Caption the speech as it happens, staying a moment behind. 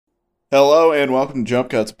Hello and welcome to Jump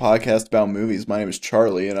Cuts, a podcast about movies. My name is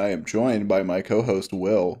Charlie and I am joined by my co-host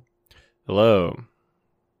Will. Hello.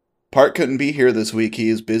 Park couldn't be here this week. He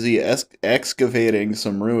is busy excavating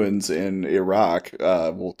some ruins in Iraq.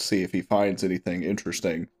 We'll see if he finds anything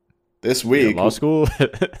interesting. This week... Law school,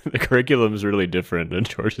 the curriculum is really different in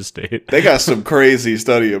Georgia State. They got some crazy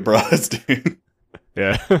study abroad, dude.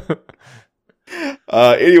 Yeah.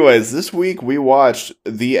 Anyways, this week we watched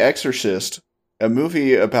The Exorcist, a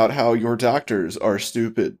movie about how your doctors are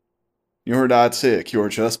stupid. You're not sick. You're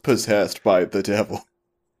just possessed by the devil.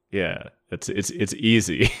 Yeah, it's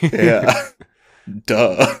easy. Yeah.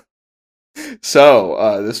 Duh.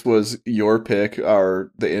 So, this was your pick, the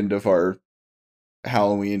end of our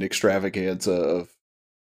Halloween extravaganza of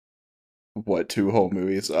what, 2 whole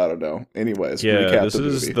movies? I don't know. Anyways, yeah, this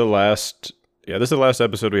is the last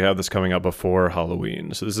episode we have that's coming out before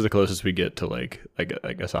Halloween. So this is the closest we get to I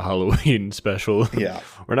guess a Halloween special. Yeah.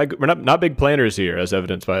 we're not big planners here, as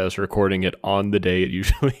evidenced by us recording it on the day it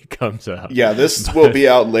usually comes out. Yeah, this will be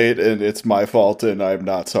out late and it's my fault and I'm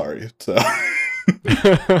not sorry. So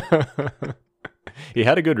he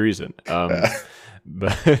had a good reason.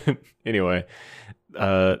 But anyway,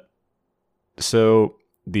 so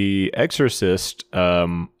The Exorcist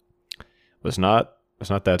was not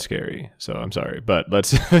that scary, so I'm sorry. But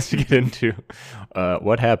let's get into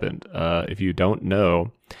what happened. If you don't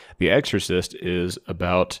know, The Exorcist is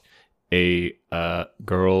about a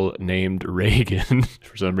girl named Reagan,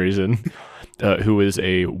 for some reason, who is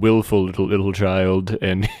a willful little child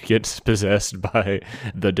and gets possessed by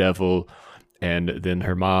the devil, and then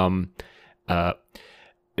her mom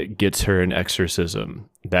gets her an exorcism.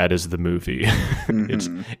 That is the movie. Mm-hmm. It's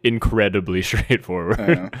incredibly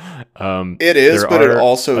straightforward. It is, but it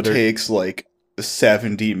also takes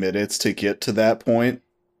 70 minutes to get to that point.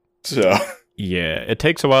 So yeah, it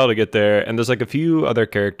takes a while to get there, and there's a few other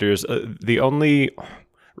characters. The only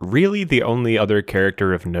other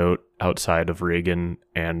character of note outside of Reagan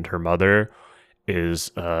and her mother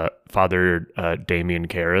is Father Damien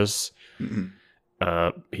Karras.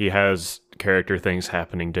 Mm-hmm. He has character things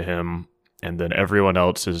happening to him, and then everyone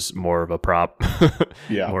else is more of a prop.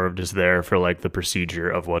 Yeah. More of just there for the procedure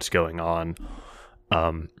of what's going on.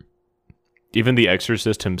 Even the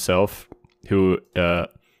exorcist himself, who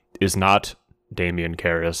is not Damien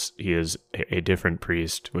Karras, he is a different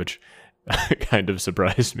priest, which kind of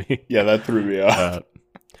surprised me. Yeah, that threw me off.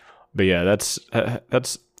 But yeah,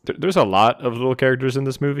 there's a lot of little characters in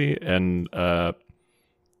this movie, and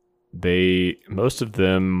most of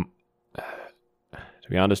them, to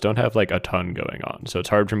be honest, don't have a ton going on. So it's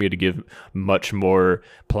hard for me to give much more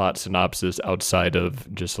plot synopsis outside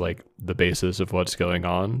of just the basis of what's going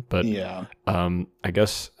on. But yeah, I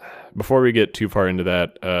guess before we get too far into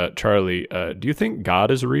that, Charlie, do you think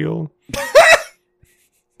God is real?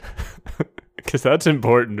 Because that's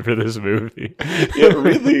important for this movie. It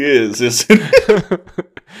really is, isn't it?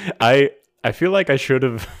 I feel like I should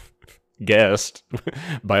have guessed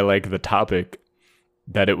by the topic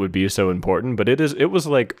that it would be so important, but it was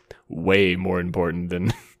way more important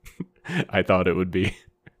than I thought it would be.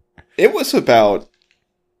 It was about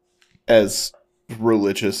as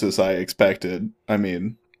religious as I expected. I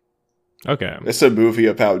mean, okay, it's a movie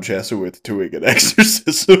about Jesuits doing an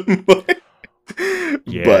exorcism.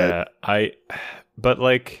 Yeah, but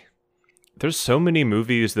there's so many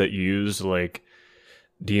movies that use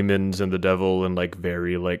demons and the devil and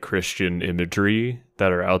very Christian imagery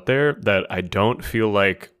that are out there that I don't feel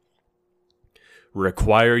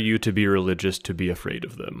require you to be religious to be afraid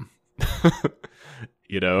of them.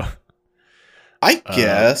 I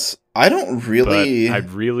guess I don't really. But I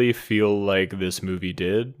really feel this movie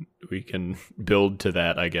did. We can build to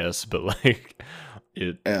that, I guess, but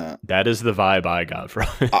that is the vibe I got from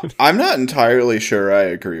it. I'm not entirely sure I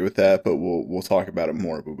agree with that, but we'll talk about it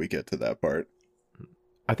more when we get to that part.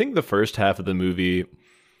 I think the first half of the movie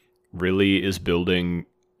really is building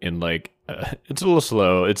in it's a little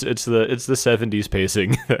slow. It's the 70s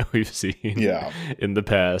pacing that we've seen in the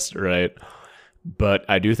past, right? But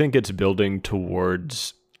I do think it's building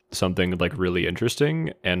towards something really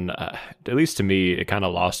interesting, and at least to me, it kind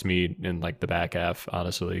of lost me in the back half,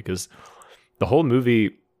 honestly, because the whole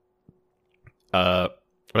movie, the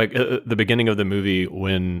beginning of the movie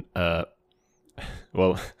when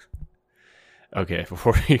okay,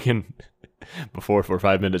 before we're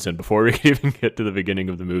 5 minutes in, before we can even get to the beginning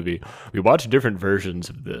of the movie, we watched different versions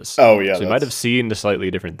of this. Oh yeah, so you might have seen the slightly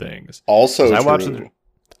different things. Also,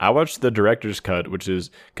 I watched the director's cut, which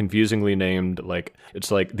is confusingly named it's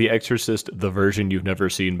The Exorcist, the version you've never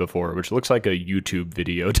seen before, which looks like a YouTube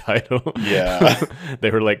video title. Yeah,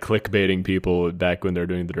 they were clickbaiting people back when they were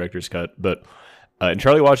doing the director's cut, but And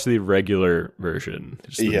Charlie watched the regular version,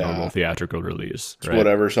 just the Yeah. normal theatrical release. It's right?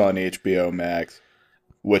 whatever's on HBO Max,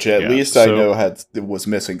 which at least I know was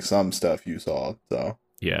missing some stuff you saw. So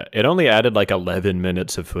yeah, it only added like 11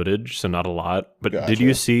 minutes of footage, so not a lot. But Gotcha. did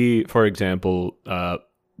you see, for example,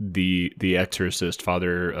 the Exorcist,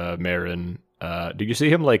 Father Merrin? Did you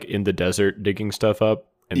see him like in the desert digging stuff up,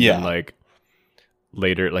 and then like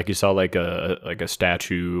later, like you saw like a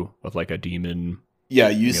statue of like a demon? Yeah,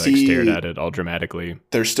 you see, like stared at it all dramatically.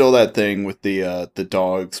 There's still that thing with the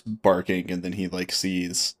dogs barking, and then he like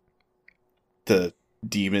sees the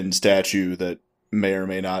demon statue that may or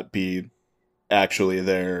may not be actually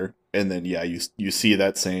there, and then you see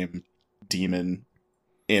that same demon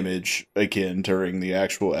image again during the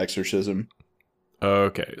actual exorcism.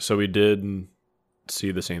 Okay, so we did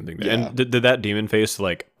see the same thing there. And did that demon face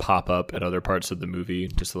like pop up at other parts of the movie,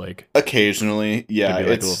 just like occasionally? Yeah, like,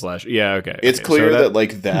 it's a little flash. Yeah, okay. It's clear that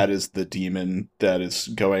like that is the demon that is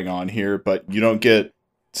going on here, but you don't get.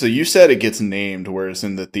 So you said it gets named, whereas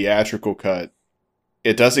in the theatrical cut,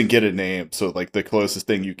 it doesn't get a name. So like the closest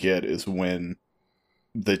thing you get is when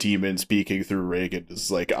the demon speaking through Reagan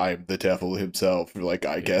is like, "I'm the devil himself." You're like,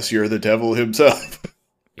 I guess you're the devil himself.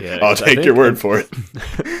 Yeah, I'll take your word for it.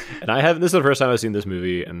 And I haven't. This is the first time I've seen this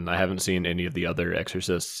movie, and I haven't seen any of the other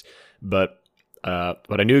Exorcists. But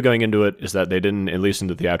what I knew going into it is that they didn't, at least in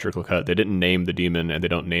the theatrical cut, they didn't name the demon, and they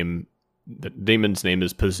don't name the demon's name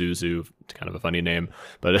is Pazuzu. It's kind of a funny name,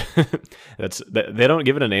 but they don't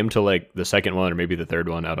give it a name till like the second one or maybe the third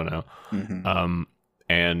one. I don't know.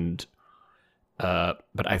 Mm-hmm.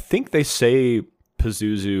 But I think they say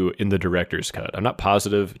Pazuzu in the director's cut. I'm not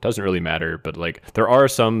positive. It doesn't really matter, but like there are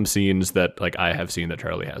some scenes that like I have seen that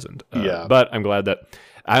Charlie hasn't. But I'm glad that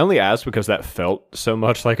I only asked because that felt so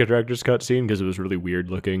much like a director's cut scene, because it was really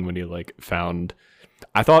weird looking when you like found.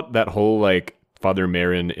 I thought that whole like Father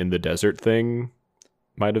Merrin in the desert thing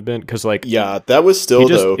might have been, because like that was still he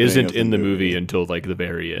just isn't in the movie until like the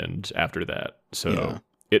very end after that. So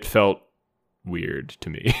it felt weird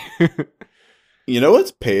to me. You know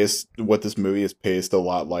what this movie is paced a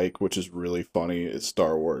lot like, which is really funny, is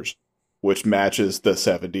Star Wars, which matches the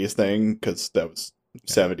 70s thing, because that was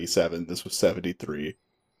 77, this was 73.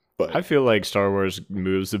 But I feel like Star Wars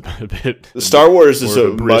moves a bit. Star Wars is a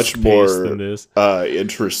much more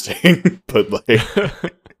interesting, but like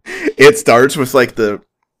it starts with like a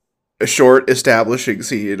short establishing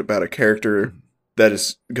scene about a character that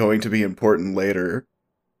is going to be important later,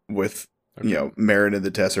 with Merrin in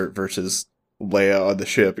the desert versus Leia on the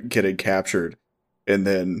ship getting captured, and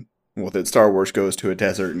then then Star Wars goes to a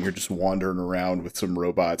desert and you're just wandering around with some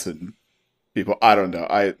robots and people. I don't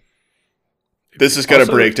know. This is gonna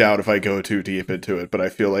break down if I go too deep into it, but I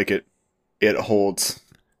feel like it holds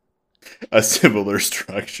a similar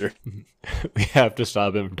structure. We have to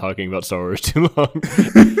stop him from talking about Star Wars too long,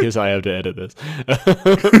 because I have to edit this.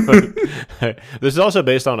 This is also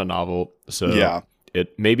based on a novel, so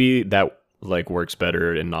it maybe that like works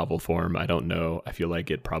better in novel form. I don't know. I feel like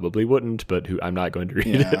it probably wouldn't, but I'm not going to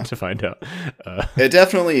read it to find out. It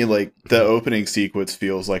definitely, like, the opening sequence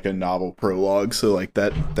feels like a novel prologue, so like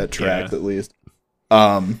that tracks at least.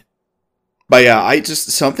 But yeah,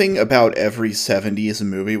 something about every 70s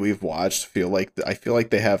movie we've watched I feel like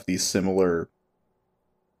they have these similar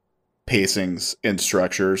pacings and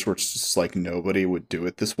structures where it's just like nobody would do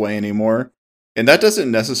it this way anymore. And that doesn't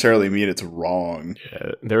necessarily mean it's wrong.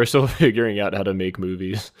 Yeah, they're still figuring out how to make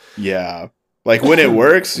movies. Yeah. Like, when it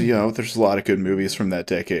works, there's a lot of good movies from that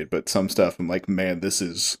decade, but some stuff I'm like, man, this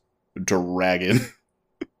is dragging.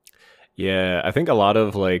 Yeah, I think a lot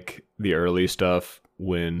of, like, the early stuff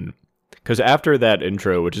because after that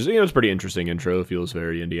intro, which is, it's a pretty interesting intro, feels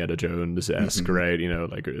very Indiana Jones-esque, right?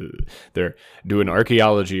 Like, they're doing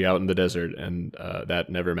archaeology out in the desert, and that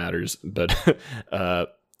never matters. But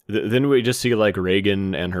then we just see like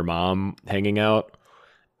Reagan and her mom hanging out,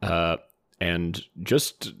 and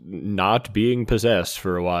just not being possessed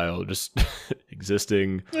for a while, just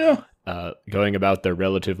existing, going about their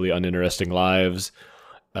relatively uninteresting lives,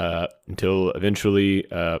 until eventually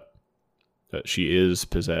she is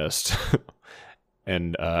possessed.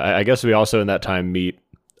 And I guess we also in that time meet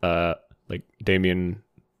like Damien,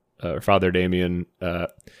 Father Damien,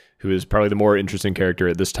 who is probably the more interesting character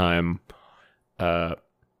at this time.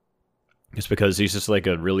 It's because he's just like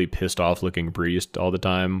a really pissed off looking priest all the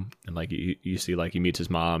time, and like you see like he meets his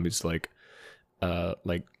mom. He's like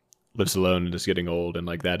lives alone and is getting old, and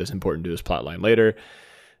like that is important to his plotline later.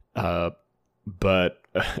 But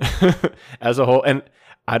as a whole, and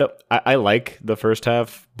I like the first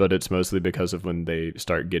half, but it's mostly because of when they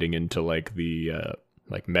start getting into like the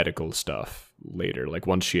like medical stuff later, like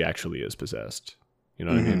once she actually is possessed. You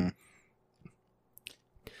know what I mean?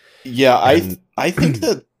 Yeah, And I think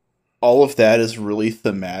that all of that is really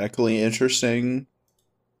thematically interesting,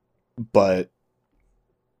 but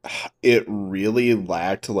it really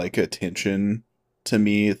lacked like attention to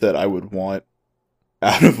me that I would want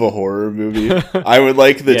out of a horror movie. I would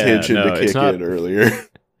like the yeah, tension to no, kick in earlier.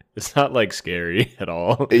 it's not like scary at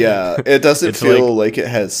all. Yeah, it doesn't It's like, feel like it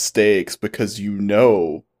has stakes because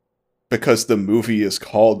because the movie is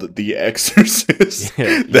called The Exorcist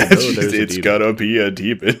yeah, it's gonna be a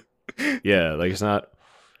demon. Yeah, like it's not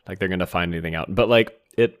like they're gonna find anything out. But like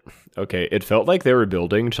it felt like they were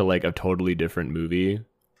building to like a totally different movie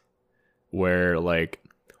where like,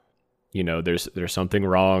 there's something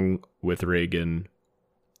wrong with Reagan,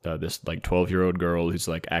 this like 12-year-old girl who's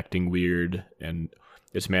like acting weird, and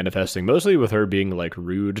it's manifesting mostly with her being like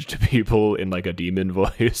rude to people in like a demon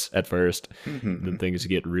voice at first. Then things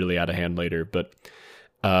get really out of hand later. But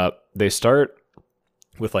they start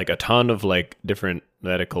with like a ton of like different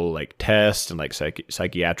medical like tests and like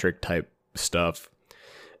psychiatric type stuff,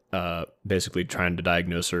 basically trying to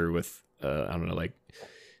diagnose her with I don't know, like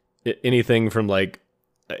anything from like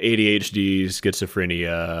ADHD,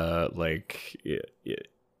 schizophrenia, like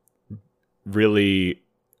really,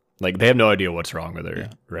 like they have no idea what's wrong with her, yeah.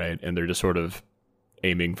 Right? And they're just sort of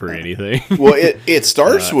aiming for anything. Well, it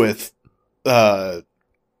starts with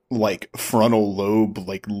like frontal lobe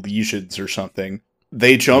like lesions or something.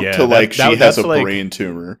 They jump to like she has a like, brain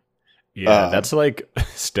tumor. Yeah, that's like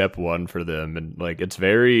step one for them, and like it's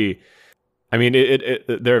very. I mean,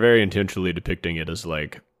 they're very intentionally depicting it as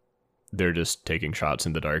like they're just taking shots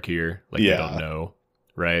in the dark here, like they don't know,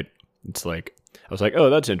 right? It's like I was like, oh,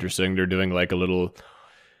 that's interesting. They're doing like a little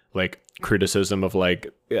like criticism of like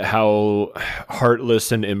how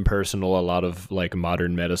heartless and impersonal a lot of like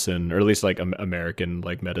modern medicine, or at least like American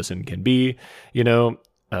like medicine can be,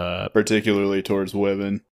 particularly towards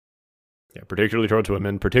women. Yeah, particularly towards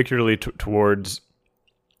women, particularly towards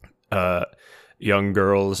young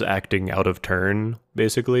girls acting out of turn,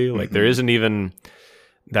 basically. Like there isn't even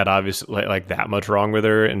that obvious like that much wrong with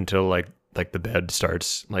her until like the bed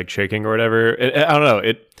starts like shaking or whatever. I don't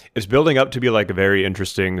know. It's building up to be like a very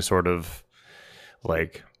interesting sort of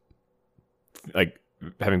like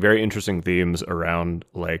having very interesting themes around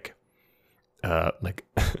like like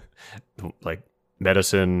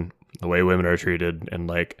medicine, the way women are treated, and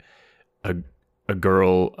like a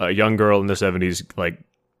young girl in the 70s, like,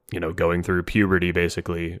 going through puberty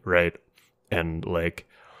basically, right? And like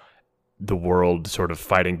the world sort of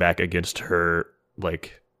fighting back against her,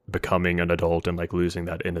 like becoming an adult and like losing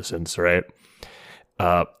that innocence, right?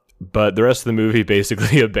 But the rest of the movie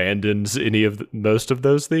basically abandons most of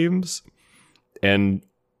those themes, and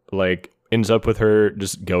like ends up with her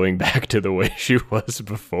just going back to the way she was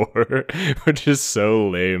before, which is so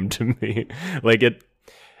lame to me. Like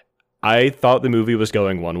I thought the movie was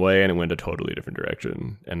going one way and it went a totally different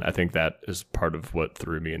direction. And I think that is part of what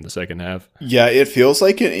threw me in the second half. Yeah, it feels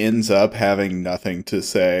like it ends up having nothing to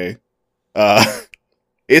say.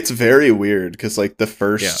 It's very weird because like the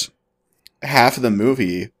first half of the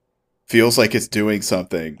movie feels like it's doing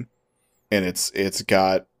something and it's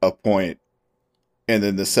got a point. And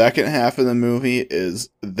then the second half of the movie is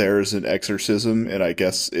there's an exorcism and I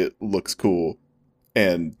guess it looks cool.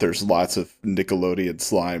 And there's lots of Nickelodeon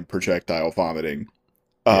slime projectile vomiting.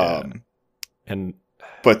 But then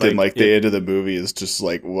like the end of the movie is just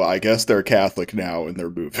like, well, I guess they're Catholic now and they're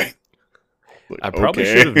moving. Like, I probably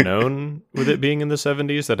should have known with it being in the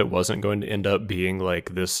 70s that it wasn't going to end up being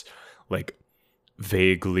like this like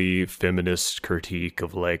vaguely feminist critique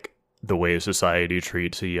of like the way society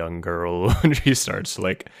treats a young girl when she starts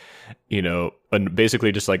like,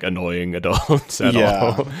 basically just like annoying adults at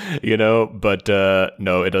all, but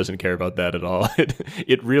no, it doesn't care about that at all.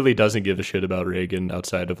 It really doesn't give a shit about Reagan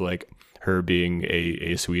outside of like her being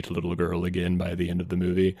a sweet little girl again by the end of the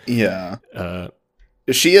movie. Yeah.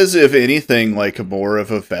 She is, if anything, like more of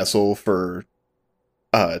a vessel for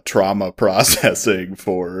trauma processing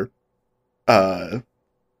for Father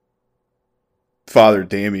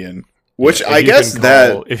Damien. Which I guess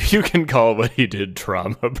if you can call what he did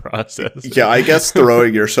trauma processing. Yeah, I guess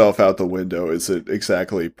throwing yourself out the window isn't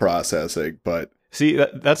exactly processing, but see,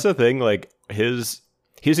 that's the thing. Like he's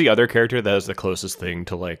the other character that is the closest thing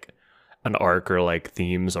to like an arc or like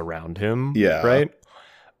themes around him. Yeah, right.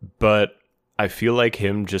 But I feel like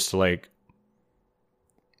him just like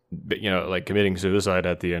like committing suicide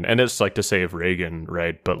at the end, and it's like to save Reagan,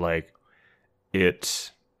 right? But like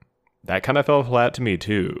that kind of fell flat to me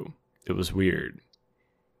too. It was weird.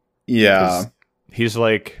 Yeah. He's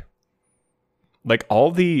like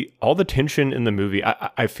all the tension in the movie.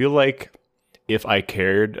 I feel like if I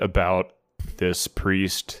cared about this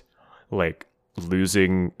priest like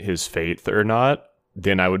losing his faith or not,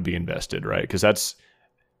 then I would be invested, right? Because that's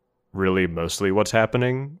really mostly what's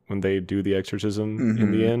happening when they do the exorcism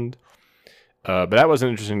in the end. But that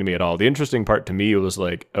wasn't interesting to me at all. The interesting part to me was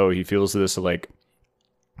like, oh, he feels this like,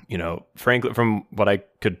 you know, frankly, from what I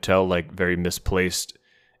could tell, like very misplaced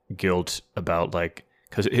guilt about like,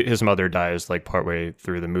 because his mother dies like partway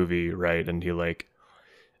through the movie, right? And he like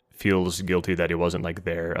feels guilty that he wasn't like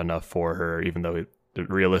there enough for her, even though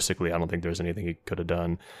realistically, I don't think there's anything he could have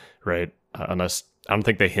done, right? Unless I don't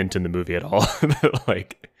think they hint in the movie at all that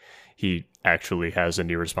like he actually has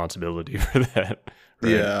any responsibility for that.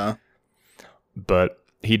 Right? Yeah. But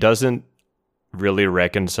he doesn't really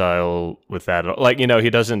reconcile with that. Like, you know, he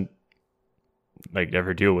doesn't like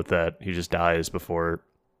ever deal with that. He just dies before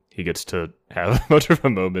he gets to have much of a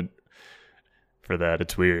moment for that.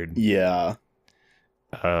 It's weird. Yeah.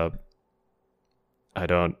 I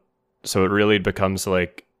don't. So it really becomes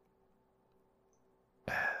like.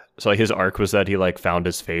 So like his arc was that he like found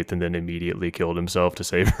his faith and then immediately killed himself to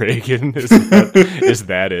save Reagan. Is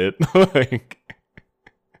that it? Like.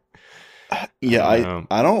 Yeah,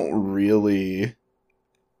 I don't really.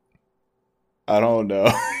 I don't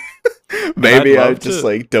know. Maybe I just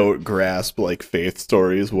like don't grasp like faith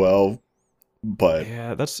stories well, but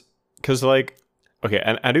yeah, that's because like okay,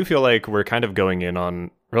 and I do feel like we're kind of going in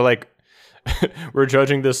on we're like we're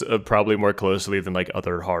judging this probably more closely than like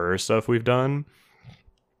other horror stuff we've done.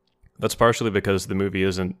 That's partially because the movie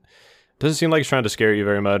doesn't seem like it's trying to scare you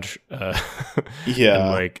very much. Yeah,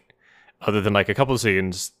 and like other than like a couple of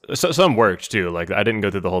scenes, some worked too. Like I didn't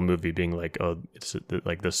go through the whole movie being like, oh, it's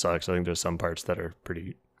like this sucks. I think there's some parts that are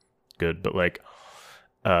pretty good, but like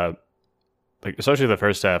especially the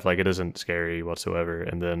first half, like it isn't scary whatsoever.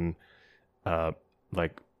 And then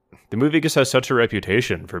like the movie just has such a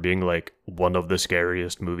reputation for being like one of the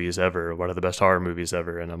scariest movies ever, one of the best horror movies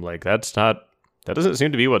ever. And I'm like, that doesn't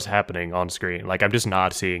seem to be what's happening on screen. Like I'm just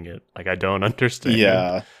not seeing it. Like I don't understand.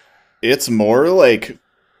 Yeah, it's more like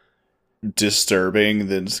disturbing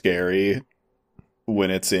than scary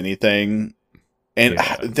when it's anything. And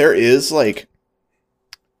there is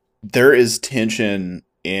tension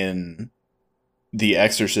in the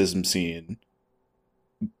exorcism scene,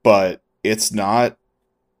 but it's not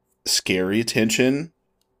scary tension.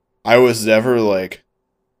 I was never like,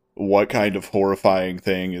 what kind of horrifying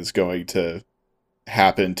thing is going to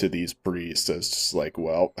happen to these priests? It's just like,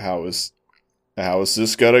 well, how is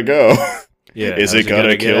this gonna go? Yeah, is it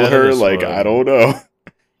gonna kill her? Like, I don't know.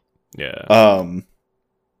 Yeah.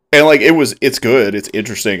 And like it's good, it's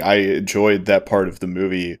interesting. I enjoyed that part of the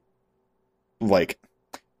movie. Like,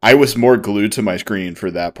 I was more glued to my screen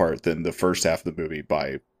for that part than the first half of the movie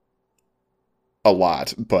by a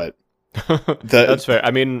lot, but that's fair.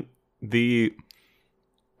 I mean, I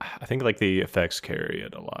think like the effects carry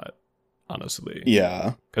it a lot, honestly.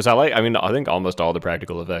 Yeah. Because I think almost all the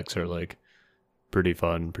practical effects are like pretty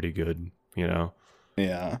fun, pretty good, you know?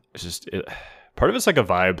 Yeah. It's just part of it's like a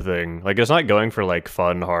vibe thing. Like it's not going for like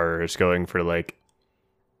fun horror, it's going for like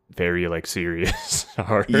very like serious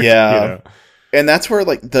horror. Yeah. You know? And that's where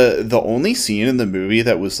like the only scene in the movie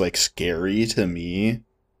that was like scary to me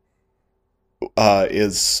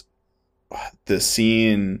is the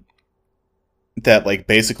scene that like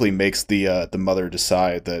basically makes the mother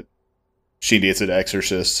decide that she needs an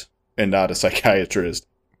exorcist and not a psychiatrist.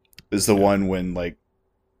 Is the one when like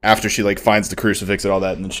after she like finds the crucifix and all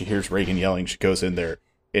that, and then she hears Reagan yelling, she goes in there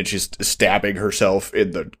and she's stabbing herself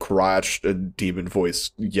in the crotch, a demon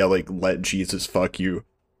voice yelling, "Let Jesus fuck you."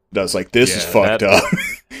 And I was like, this is fucked up.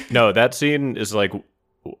 No, that scene is like,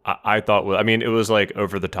 I thought, I mean, it was like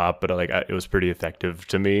over the top, but like it was pretty effective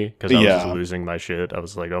to me because I was just losing my shit. I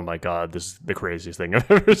was like, oh my God, this is the craziest thing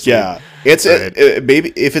I've ever seen. Yeah, it's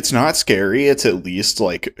maybe if it's not scary, it's at least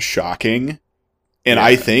like shocking. And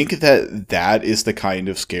I think that is the kind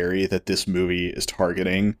of scary that this movie is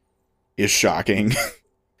targeting, is shocking.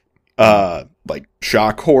 Like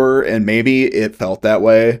shock horror, and maybe it felt that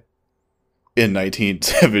way in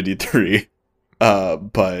 1973.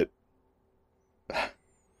 But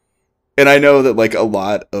and I know that like a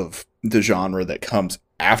lot of the genre that comes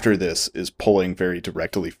after this is pulling very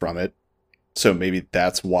directly from it. So maybe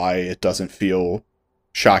that's why it doesn't feel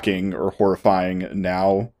shocking or horrifying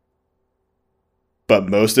now. But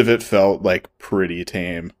most of it felt like pretty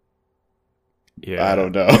tame. Yeah. I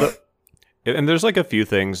don't know. And there's like a few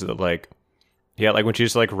things that like, yeah, like when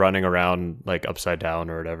she's like running around like upside down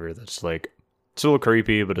or whatever, that's like, it's a little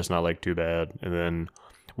creepy, but it's not like too bad. And then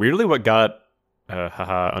weirdly what got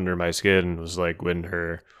under my skin was like when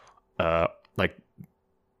her like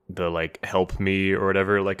the like help me or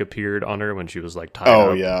whatever like appeared on her when she was like tied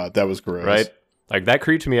up. Yeah, that was gross. Right? Like, that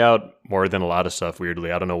creeped me out more than a lot of stuff,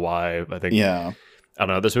 weirdly. I don't know why. I think, I don't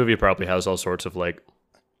know, this movie probably has all sorts of, like,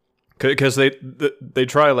 because they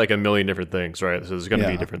try, like, a million different things, right? So there's going to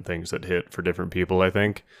be different things that hit for different people, I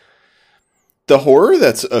think. The horror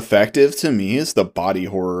that's effective to me is the body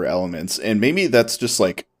horror elements, and maybe that's just,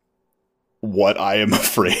 like, what I am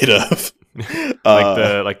afraid of.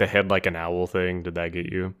 like the head like an owl thing. Did that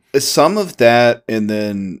get you? Some of that, and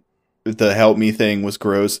then the help me thing was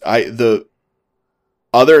gross.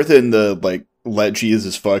 Other than the, like, let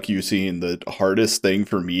Jesus fuck you scene, the hardest thing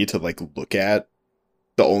for me to, like, look at,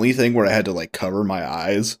 the only thing where I had to, like, cover my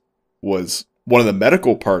eyes was one of the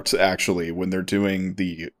medical parts, actually, when they're doing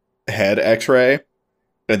the head x-ray,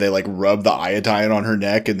 and they, like, rub the iodine on her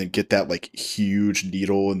neck, and then get that, like, huge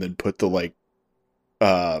needle, and then put the, like,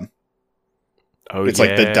 it's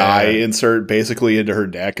like the dye insert, basically, into her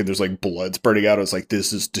neck, and there's, like, blood spurting out. I was like,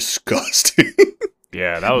 this is disgusting.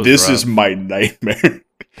 Yeah, that was This rough. is my nightmare.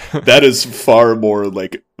 That is far more,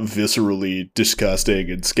 like, viscerally disgusting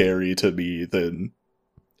and scary to me than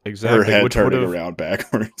her head turning around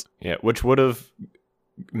backwards. Yeah, which would have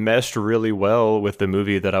meshed really well with the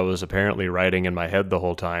movie that I was apparently writing in my head the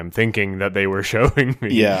whole time, thinking that they were showing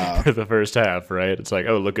me for the first half, right? It's like,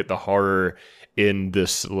 oh, look at the horror in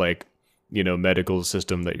this, like, you know, medical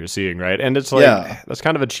system that you're seeing, right? And it's like, that's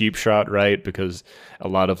kind of a cheap shot, right? Because a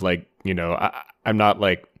lot of, like, you know, I'm not,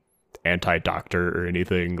 like, anti-doctor or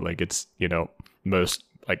anything. Like, it's, you know, most,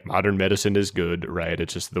 like, modern medicine is good, right?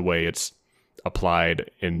 It's just the way it's applied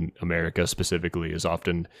in America specifically is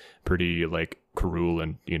often pretty, like, cruel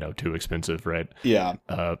and, you know, too expensive, right? Yeah.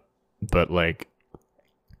 But, like,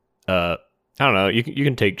 I don't know, you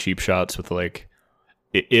can take cheap shots with, like,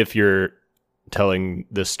 if you're telling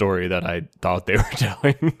this story that I thought they were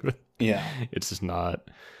telling. Yeah. It's just not.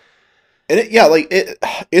 And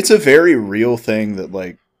it's a very real thing that,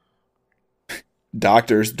 like,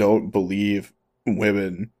 doctors don't believe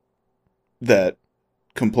women that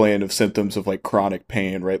complain of symptoms of, like, chronic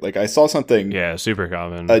pain, right? Like, I saw something. Yeah, super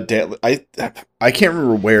common. I can't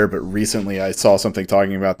remember where, but recently I saw something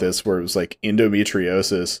talking about this where it was, like,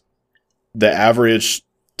 endometriosis. The average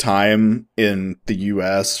time in the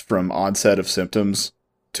US from onset of symptoms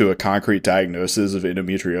to a concrete diagnosis of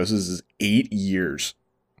endometriosis is 8 years.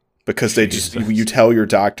 Because you tell your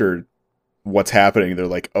doctor what's happening, they're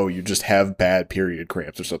like, oh, you just have bad period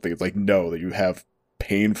cramps or something. It's like, no, that you have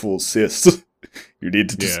painful cysts. You need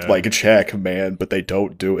to just, like, check, man, but they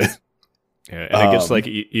don't do it. Yeah, and it gets, like,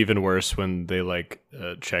 even worse when they, like,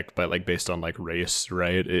 check by, like, based on, like, race,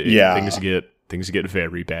 right? Things get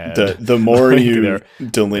very bad. The more like, you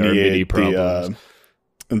delineate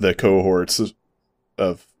the cohorts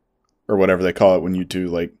of, or whatever they call it when you do,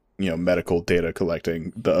 like, you know, medical data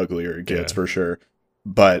collecting, the uglier it gets, for sure.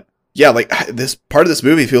 But yeah, like, this part of this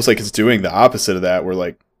movie feels like it's doing the opposite of that, where,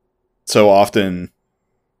 like, so often,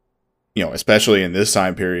 you know, especially in this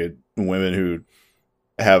time period, women who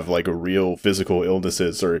have, like, a real physical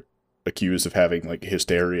illnesses are accused of having, like,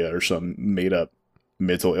 hysteria or some made up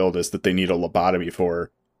mental illness that they need a lobotomy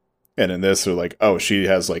for. And in this, they're like, oh, she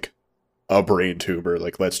has, like, a brain tumor,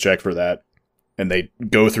 like, let's check for that. And they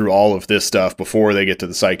go through all of this stuff before they get to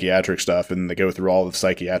the psychiatric stuff, and they go through all of the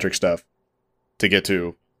psychiatric stuff to get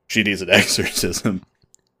to she needs an exorcism.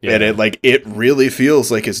 And it really feels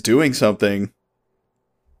like it's doing something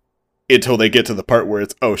until they get to the part where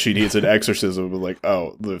it's, oh, she needs an exorcism. Like,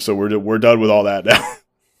 oh, so we're done with all that now.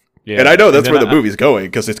 Yeah. And I know that's where the movie's going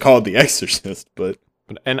because it's called The Exorcist, but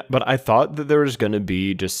I thought that there was going to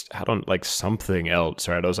be just, like, something else,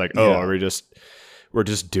 right? I was like, oh, we're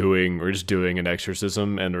just doing an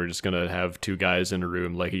exorcism, and we're just gonna have two guys in a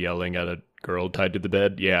room, like, yelling at a girl tied to the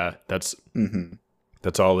bed. Yeah, that's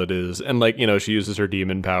all it is. And, like, you know, she uses her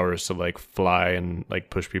demon powers to, like, fly and, like,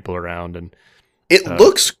 push people around, and it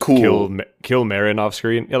looks cool. Kill Marin off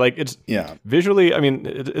screen. Yeah, like, it's visually. I mean,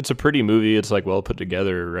 it's a pretty movie. It's, like, well put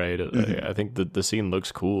together, right? I think the scene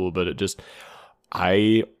looks cool, but it just,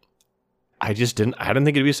 I didn't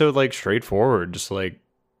think it'd be so, like, straightforward. Just, like,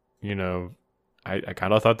 you know, I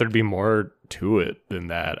kind of thought there'd be more to it than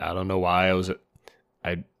that. I don't know why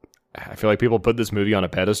I feel like people put this movie on a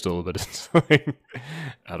pedestal, but it's like,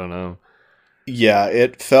 I don't know. Yeah,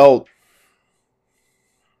 it felt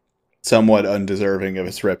somewhat undeserving of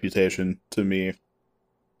its reputation to me.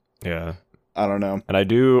 Yeah. I don't know. And I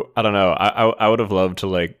don't know. I would have loved to,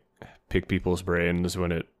 like, pick people's brains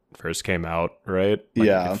when it first came out, right?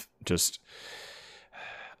 Like,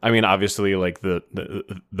 I mean, obviously, like,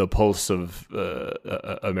 the pulse of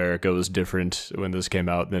America was different when this came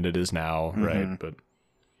out than it is now, right? But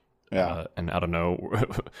Yeah. And I don't know,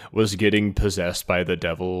 was getting possessed by the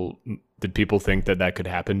devil, did people think that could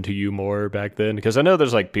happen to you more back then? Because I know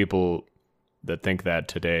there's like people that think that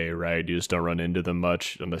today, right? You just don't run into them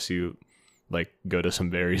much unless you like go to some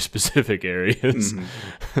very specific areas.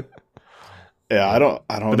 Mm-hmm. Yeah, I don't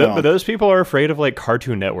know. But those people are afraid of like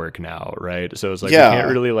Cartoon Network now, right? So it's like you Yeah. can't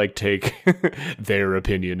really like take their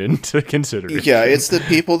opinion into consideration. Yeah, it's the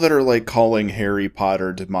people that are like calling Harry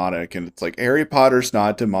Potter demonic, and it's like Harry Potter's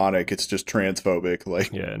not demonic; it's just transphobic.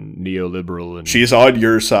 Like, yeah, and neoliberal, and she's on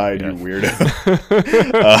your side, you weirdo.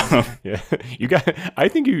 Yeah, you guys. I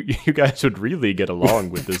think you guys would really get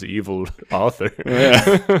along with this evil author. Yeah,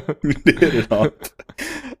 hit it off.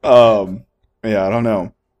 Yeah, I don't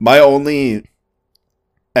know. My only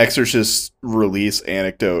Exorcist release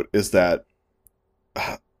anecdote is that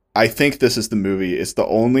I think this is the movie. It's the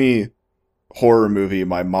only horror movie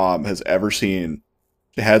my mom has ever seen.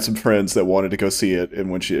 She had some friends that wanted to go see it, and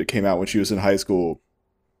when it came out when she was in high school,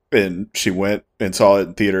 and she went and saw it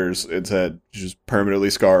in theaters and said she's permanently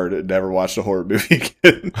scarred and never watched a horror movie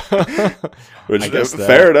again. Which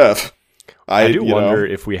fair enough. I do wonder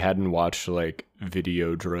if we hadn't watched like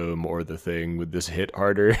Videodrome or The Thing, would this hit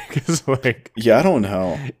harder? Because like, yeah, I don't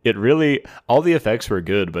know. It really, all the effects were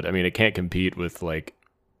good, but I mean, it can't compete with like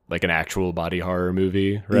an actual body horror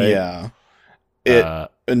movie, right? Yeah,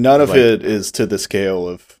 none of it is to the scale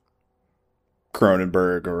of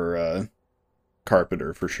Cronenberg or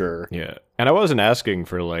Carpenter for sure. Yeah, and I wasn't asking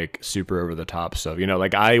for like super over the top stuff. You know,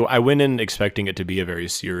 like I went in expecting it to be a very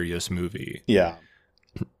serious movie. Yeah.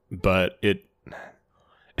 But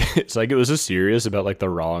it's like it was just serious about like the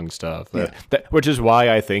wrong stuff, which is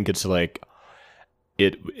why I think it's like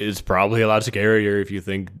it is probably a lot scarier if you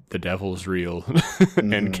think the devil's real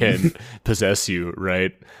and can possess you,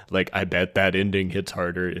 right? Like I bet that ending hits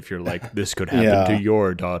harder if you're like, this could happen to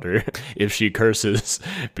your daughter if she curses.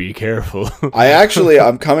 Be careful.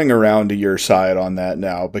 I'm coming around to your side on that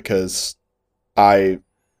now, because when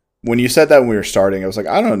you said that when we were starting, I was like,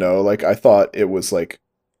 I don't know, like I thought it was like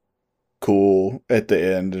cool at the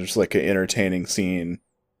end, just like an entertaining scene.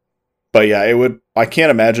 But yeah, I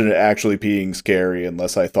can't imagine it actually being scary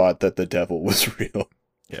unless I thought that the devil was real.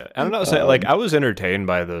 Yeah, I don't know. So, like I was entertained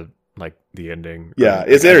by the ending. Right? Yeah,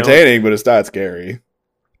 it's entertaining, but it's not scary.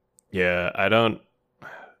 Yeah, I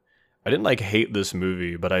didn't like hate this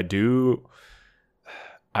movie, but I don't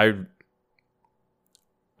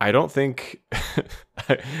think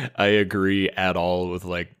I agree at all with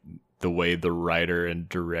like the way the writer and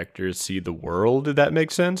director see the world. Did that make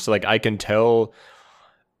sense? Like I can tell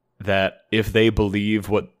that if they believe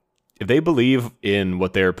in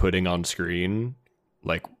what they're putting on screen,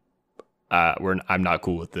 like I'm not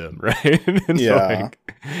cool with them, right? And yeah. So, like,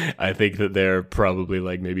 I think that they're probably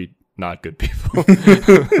like maybe not good people.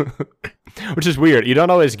 Which is weird. You don't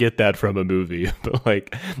always get that from a movie, but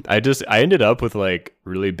like I ended up with like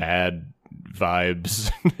really bad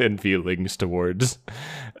vibes and feelings towards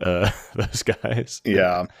those guys.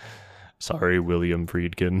 Yeah. Sorry, William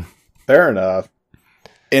Friedkin. Fair enough.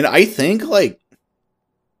 And I think like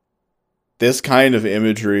this kind of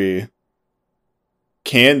imagery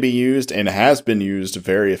can be used and has been used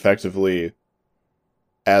very effectively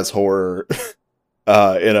as horror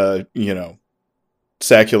in a,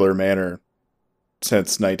 secular manner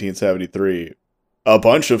since 1973 a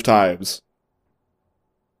bunch of times.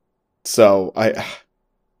 So I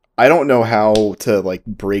don't know how to like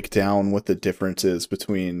break down what the difference is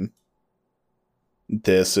between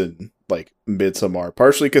this and like Midsommar.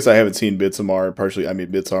 Partially because I haven't seen Midsommar. Partially, I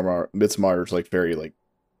mean Midsommar is like very like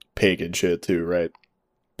pagan shit too, right?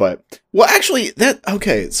 But well, actually,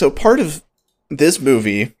 so part of this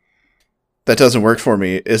movie that doesn't work for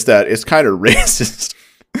me is that it's kind of racist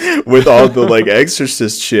with all the like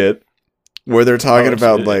Exorcist shit. Where they're talking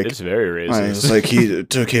about like it's very racist. It's like he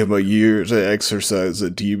took him a year to exorcise a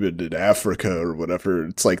demon in Africa or whatever.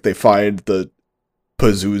 It's like they find the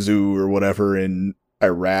Pazuzu or whatever in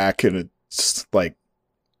Iraq, and it's like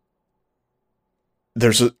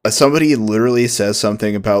there's somebody literally says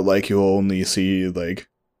something about like you'll only see like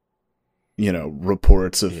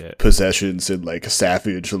reports of possessions in like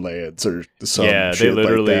savage lands or some shit they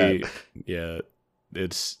literally like that. Yeah,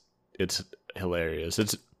 it's hilarious.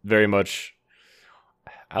 It's very much,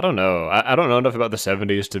 I don't know. I don't know enough about the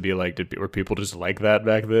 70s to be like, were people just like that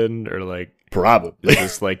back then, or like probably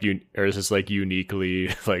is this like uniquely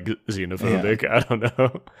like xenophobic? Yeah. I don't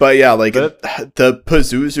know. But yeah, like the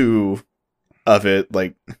Pazuzu of it,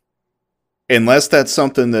 like unless that's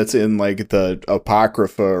something that's in like the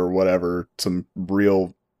Apocrypha or whatever, some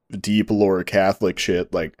real deep lore Catholic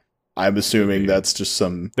shit, like I'm assuming that's just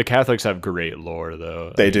some... The Catholics have great lore,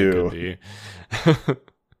 though. They do.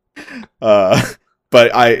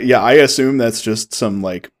 But I assume that's just some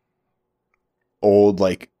like old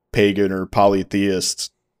like pagan or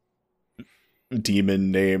polytheist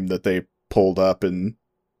demon name that they pulled up and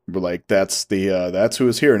were like, that's who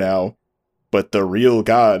is here now, but the real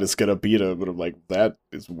god is gonna beat him. But I'm like, that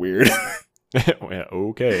is weird. Yeah,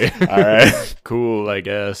 okay. All right. Cool, I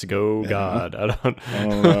guess. Go, yeah. God. I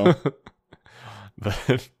don't know.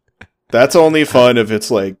 But that's only fun if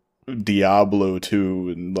it's like Diablo 2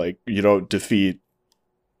 and like you don't defeat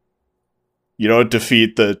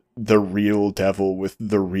the real devil with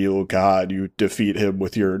the real god. You defeat him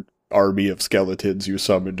with your army of skeletons you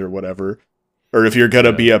summoned or whatever. Or if you're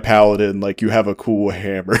gonna be a paladin, like you have a cool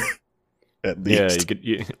hammer. At least.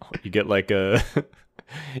 Yeah, you get like a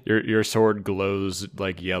your sword glows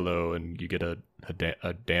like yellow and you get a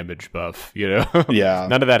damage buff, you know? Yeah.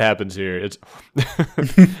 None of that happens here. It's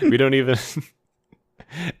we don't even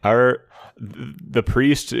the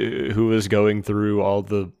priest who was going through all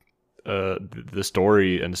the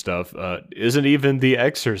story and stuff isn't even the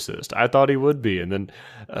Exorcist. I thought he would be, and then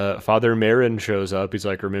Father Marin shows up. He's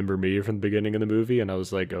like, "Remember me from the beginning of the movie?" And I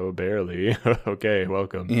was like, "Oh, barely." Okay,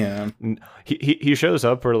 welcome. Yeah. And he shows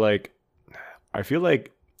up for like, I feel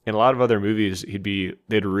like in a lot of other movies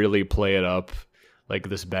they'd really play it up like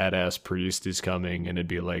this badass priest is coming, and it'd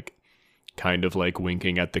be like kind of like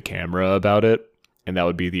winking at the camera about it, and that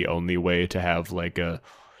would be the only way to have like a,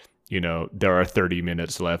 you know, there are 30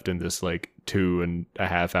 minutes left in this like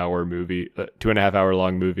 2.5 hour movie, 2.5 hour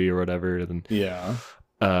long movie or whatever. And yeah,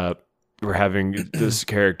 we're having this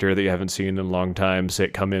character that you haven't seen in a long time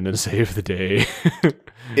come in and save the day.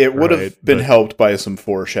 It would have been helped by some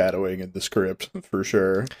foreshadowing in the script for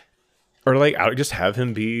sure. Or like, I would just have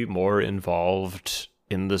him be more involved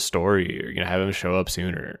in the story, or, you know, have him show up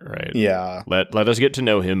sooner, right? Yeah. Let us get to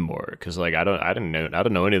know him more, because like I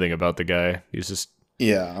don't know anything about the guy. He's just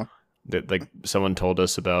like someone told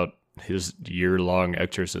us about his year-long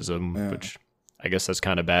exorcism, which I guess that's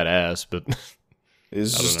kind of badass, but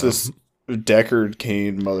it's just this Deckard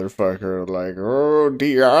Cain motherfucker, like, oh,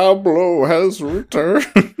 Diablo has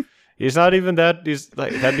returned. He's not even that. He's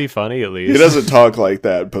like, that'd be funny at least. He doesn't talk like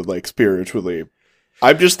that, but like spiritually.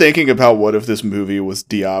 I'm just thinking about what if this movie was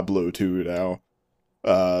Diablo 2 now.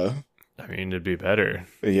 I mean, it'd be better.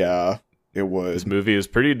 Yeah, it would. This movie is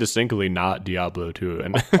pretty distinctly not Diablo 2.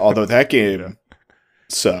 And although that game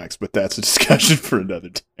sucks, but that's a discussion for another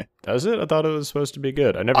time. Does it? I thought it was supposed to be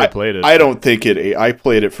good. I never played it. I don't think it... I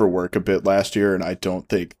played it for work a bit last year, and I don't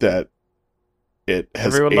think that it has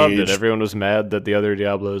Everyone loved aged. it. Everyone was mad that the other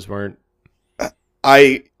Diablos weren't.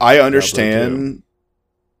 I understand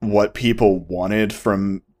what people wanted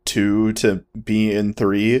from 2 to be in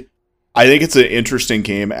 3. I think it's an interesting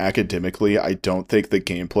game academically. I don't think the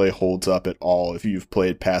gameplay holds up at all if you've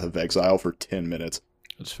played Path of Exile for 10 minutes.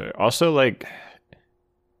 That's fair. Also, like,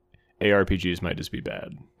 ARPGs might just be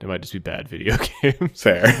bad. They might just be bad video games.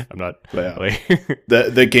 Fair. I'm not... Yeah. Like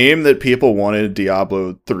the game that people wanted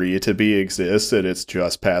Diablo 3 to be exists, and it's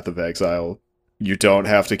just Path of Exile. You don't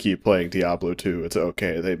have to keep playing Diablo 2. It's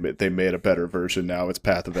okay. They made a better version now. It's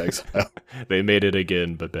Path of Exile. They made it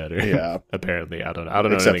again, but better. Yeah. Apparently. I don't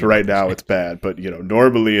know. Except right now it's bad, but you know,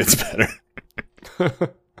 normally it's better.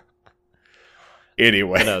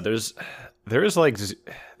 Anyway. No, there's like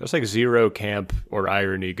zero camp or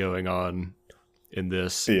irony going on in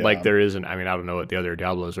this. Yeah. Like there isn't. I mean, I don't know what the other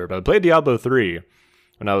Diablos are, but I played Diablo 3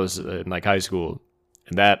 when I was in like high school,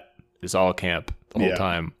 and that is all camp the whole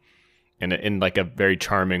time. In like a very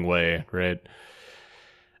charming way, right?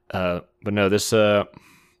 But no, this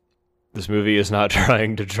movie is not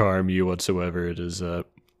trying to charm you whatsoever. It is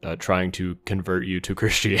trying to convert you to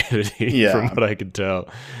Christianity, from what I can tell,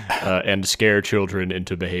 and scare children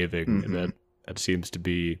into behaving. Mm-hmm. And that seems to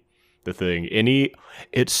be the thing.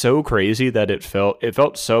 It's so crazy that it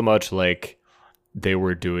felt so much like they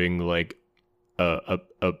were doing like a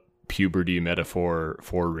puberty metaphor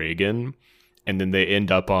for Reagan, and then they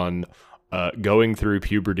end up on going through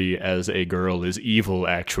puberty as a girl is evil,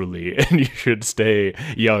 actually, and you should stay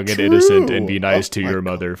young and innocent and be nice to your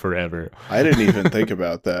mother forever. I didn't even think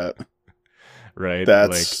about that. Right?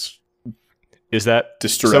 That's like, is that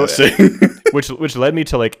distressing? So, which led me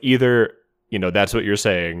to like either, you know, that's what you're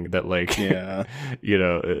saying, that like, you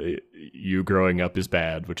know, you growing up is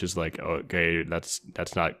bad, which is like, okay, that's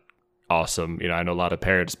not awesome. You know, I know a lot of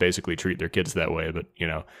parents basically treat their kids that way, but you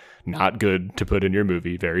know, not good to put in your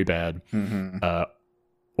movie, very bad. Mm-hmm.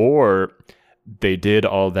 Or they did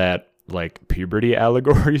all that like puberty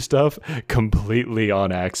allegory stuff completely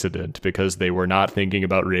on accident because they were not thinking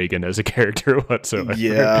about Reagan as a character whatsoever.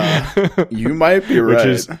 Yeah, you might be right. Which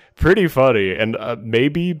is pretty funny and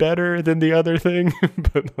maybe better than the other thing,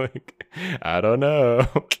 but like, I don't know.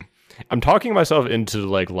 I'm talking myself into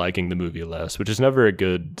like liking the movie less, which is never a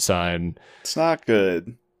good sign. It's not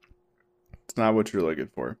good. It's not what you're looking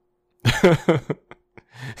for.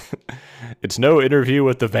 It's no Interview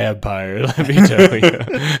with the Vampire, let me tell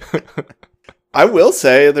you. I will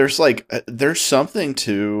say there's something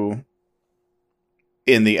to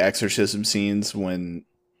in the exorcism scenes when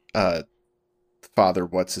Father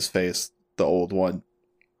what's his face, the old one,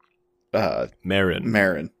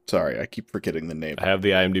 Marin. Sorry, I keep forgetting the name. I have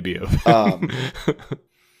the IMDb open.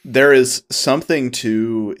 There is something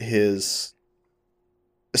to his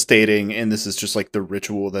stating, and this is just like the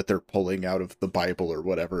ritual that they're pulling out of the Bible or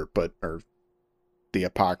whatever, or the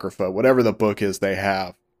Apocrypha, whatever the book is they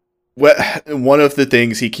have. One of the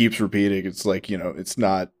things he keeps repeating, it's like, it's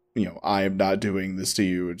not, I am not doing this to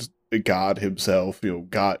you. It's God himself,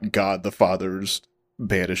 God the Father's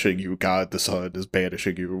banishing you. God the Son is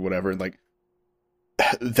banishing you or whatever. And like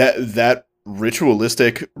that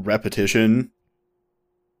ritualistic repetition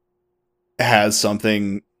has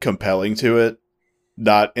something compelling to it.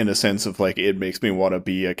 Not in a sense of like, it makes me want to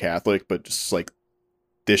be a Catholic, but just like,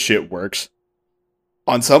 this shit works.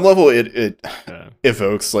 On some level, it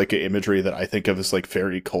evokes like an imagery that I think of as like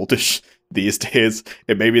very cultish these days,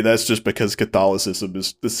 and maybe that's just because Catholicism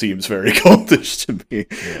seems very cultish to me.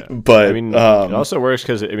 Yeah. But I mean, it also works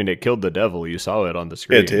because it killed the devil. You saw it on the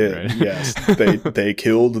screen. It did. Right? Yes, they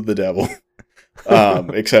killed the devil.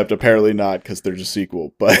 Except apparently not, because there's a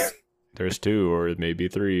sequel. But there's 2 or maybe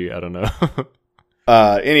 3. I don't know.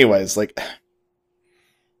 Anyways, like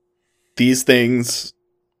these things,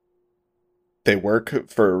 they work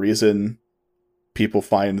for a reason. People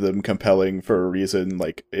find them compelling for a reason.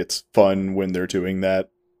 Like, it's fun when they're doing that.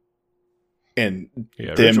 And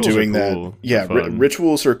them doing cool. that. Yeah,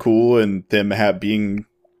 rituals are cool, and them being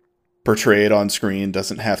portrayed on screen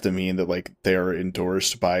doesn't have to mean that like they're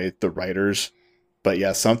endorsed by the writers. But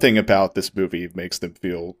yeah, something about this movie makes them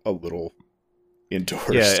feel a little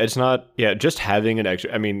endorsed. Yeah, it's not. Yeah, just having an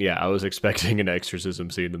extra. I mean, yeah, I was expecting an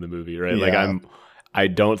exorcism scene in the movie, right? Yeah. Like, I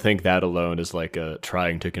don't think that alone is like a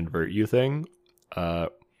trying to convert you thing.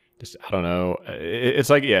 Just, I don't know. It's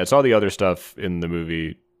like, yeah, it's all the other stuff in the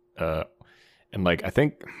movie. And like, I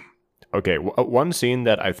think, okay, one scene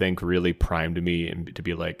that I think really primed me and to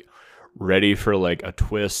be like ready for like a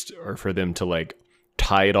twist, or for them to like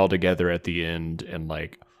tie it all together at the end and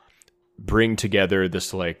like bring together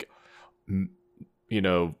this like,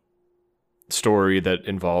 story that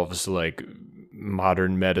involves like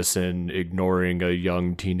modern medicine ignoring a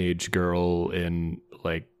young teenage girl and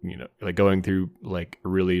like, like going through like a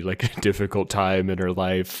really like difficult time in her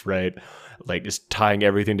life, right? Like, just tying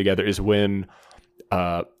everything together is when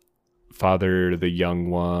Father the young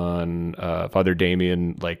one, Father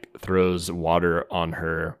Damien, like throws water on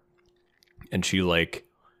her, and she like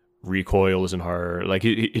recoils in horror. Like,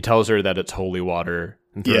 he tells her that it's holy water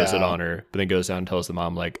and throws it on her, but then goes down and tells the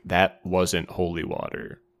mom like, that wasn't holy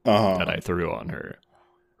water that I threw on her,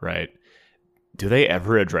 right? Do they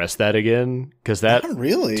ever address that again? Because that, not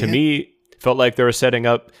really, to me, felt like they were setting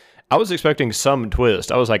up. I was expecting some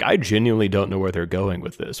twist. I was like, I genuinely don't know where they're going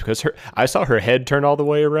with this, because I saw her head turn all the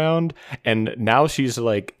way around, and now she's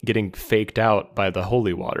like getting faked out by the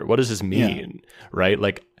holy water. What does this mean? Yeah. Right?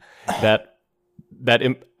 Like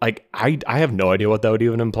like I have no idea what that would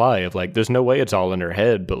even imply. Of like, there's no way it's all in her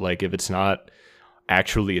head, but like, if it's not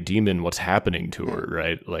actually a demon, what's happening to her,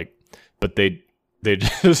 right? Like, but they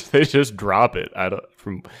just drop it.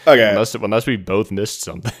 Unless we both missed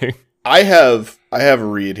something. I have a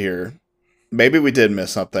read here. Maybe we did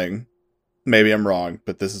miss something. Maybe I'm wrong,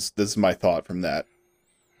 but this is my thought from that.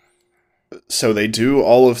 So they do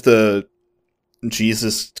all of the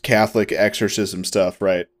Jesus Catholic exorcism stuff,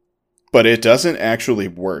 right? But it doesn't actually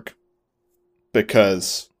work,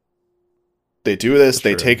 because they do this,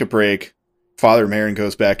 they take a break, Father Marin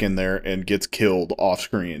goes back in there and gets killed off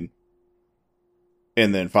screen.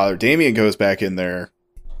 And then Father Damien goes back in there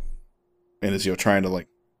and is trying to like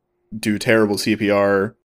do terrible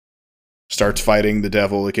CPR, starts fighting the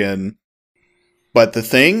devil again. But the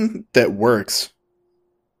thing that works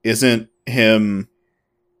isn't him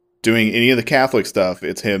doing any of the Catholic stuff.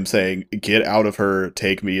 It's him saying, get out of her,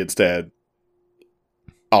 take me instead.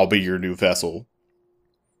 I'll be your new vessel.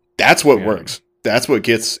 That's what works. That's what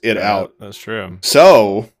gets it out. That's true.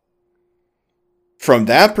 So, from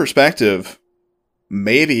that perspective,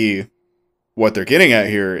 maybe what they're getting at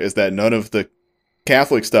here is that none of the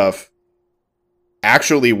Catholic stuff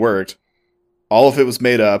actually worked. All of it was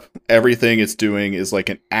made up. Everything it's doing is like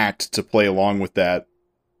an act to play along with that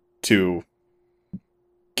to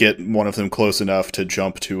get one of them close enough to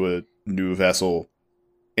jump to a new vessel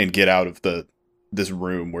and get out of this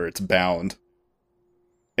room where it's bound.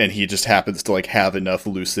 And he just happens to like have enough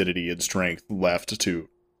lucidity and strength left to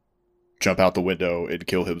jump out the window and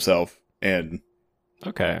kill himself and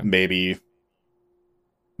maybe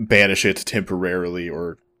banish it temporarily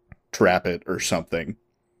or trap it or something.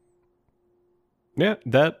 Yeah,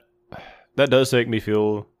 that does make me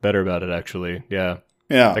feel better about it, actually. Yeah.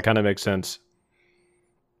 That kind of makes sense.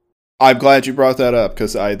 I'm glad you brought that up,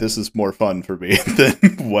 because this is more fun for me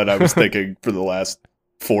than what I was thinking for the last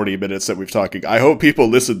 40 minutes that we've talking. I hope people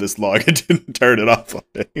listened this long and didn't turn it off on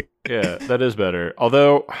me. Yeah, that is better.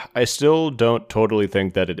 Although, I still don't totally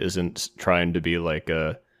think that it isn't trying to be like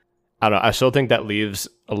a... I don't know, I still think that leaves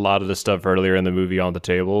a lot of the stuff earlier in the movie on the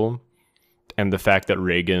table. And the fact that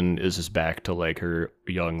Reagan is just back to like her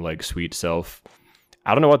young, like sweet self.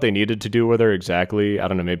 I don't know what they needed to do with her exactly. I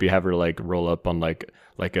don't know, maybe have her like roll up on like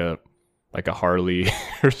a Harley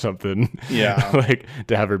or something. Yeah. Like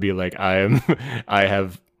to have her be like, I've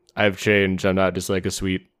changed. I'm not just like a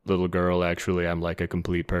sweet little girl. Actually, I'm like a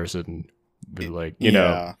complete person. But like, you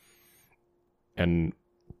know. And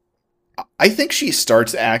I think she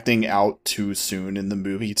starts acting out too soon in the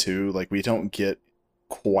movie too. Like we don't get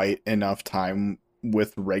quite enough time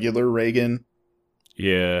with regular Reagan.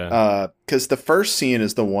 Yeah. Because the first scene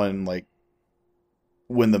is the one like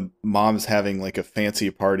when the mom's having like a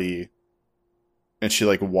fancy party and she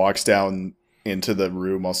like walks down into the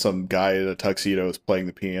room while some guy in a tuxedo is playing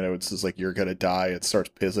the piano. It's just like, you're gonna die. It starts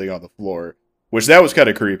pissing on the floor, which that was kind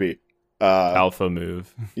of creepy. Alpha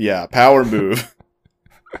move. Yeah, power move.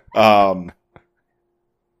 But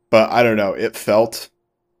I don't know. It felt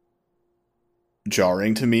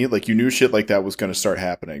jarring to me. Like you knew shit like that was going to start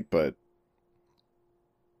happening, but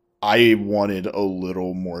I wanted a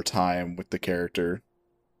little more time with the character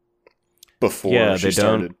before she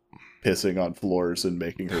started pissing on floors and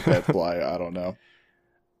making her bed fly. I don't know.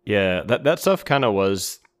 Yeah, that stuff kind of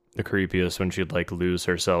was the creepiest when she'd like lose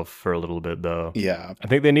herself for a little bit, though. Yeah, I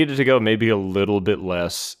think they needed to go maybe a little bit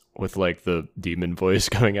less with like the demon voice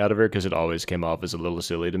coming out of her, because it always came off as a little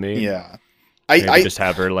silly to me. Yeah, I just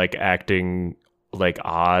have her like acting like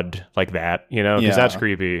odd like that, you know, because that's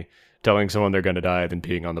creepy. Telling someone they're gonna die, then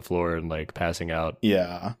peeing on the floor and like passing out.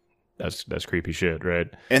 Yeah, that's creepy shit, right?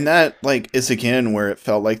 And that like is again where it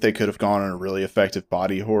felt like they could have gone in a really effective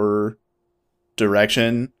body horror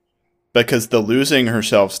direction, because the losing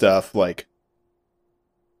herself stuff, like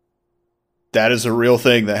that is a real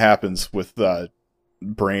thing that happens with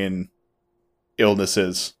brain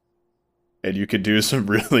illnesses, and you could do some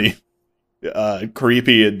really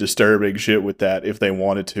creepy and disturbing shit with that if they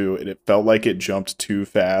wanted to, and it felt like it jumped too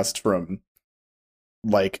fast from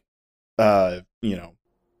like you know,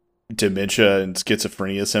 dementia and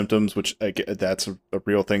schizophrenia symptoms, which that's a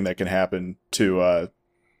real thing that can happen, to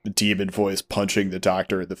demon voice punching the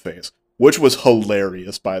doctor in the face, which was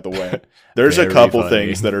hilarious, by the way. There's a couple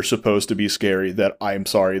things that are supposed to be scary that, I'm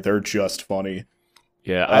sorry, they're just funny.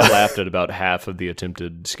 Yeah, I laughed at about half of the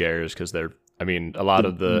attempted scares, because they're, I mean, a lot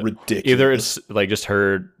of the ridiculous. Either it's like just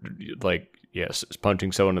her like, yes,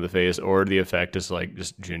 punching someone in the face, or the effect is like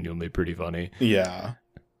just genuinely pretty funny. Yeah.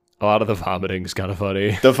 A lot of the vomiting is kind of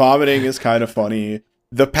funny. The vomiting is kind of funny.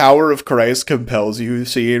 The power of Christ compels you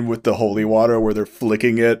scene with the holy water where they're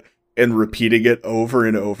flicking it and repeating it over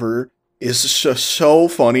and over is just so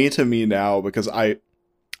funny to me now, because I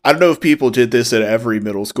don't know if people did this at every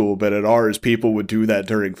middle school, but at ours, people would do that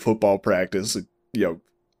during football practice. And, you know,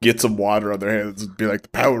 get some water on their hands and be like, the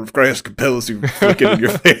power of Christ compels you, flick it in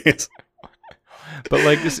your face. But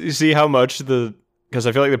like, you see how much because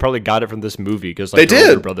I feel like they probably got it from this movie, because like they did.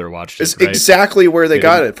 Older brother watched it. It's right? exactly where they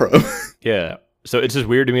got it from. Yeah. So it's just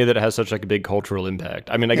weird to me that it has such like a big cultural impact.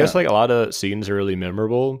 I mean, I guess like a lot of scenes are really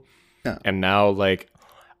memorable. Yeah. And now like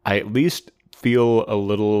I at least feel a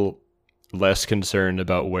little less concerned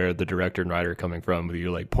about where the director and writer are coming from, with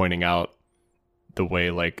you like pointing out the way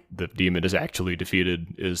like the demon is actually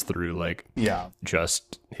defeated is through like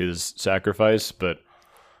just his sacrifice. But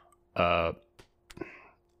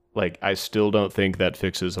like I still don't think that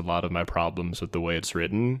fixes a lot of my problems with the way it's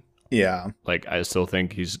written. Yeah. Like I still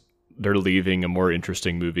think they're leaving a more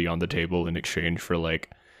interesting movie on the table in exchange for like,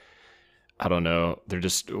 I don't know, they're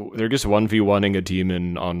just 1v1ing a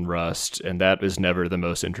demon on Rust, and that is never the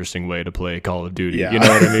most interesting way to play Call of Duty. Yeah. You know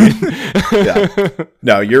what I mean? Yeah.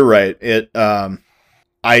 No, you're right. It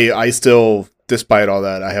I still, despite all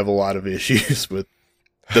that, I have a lot of issues with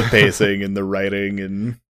the pacing and the writing,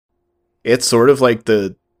 and it's sort of like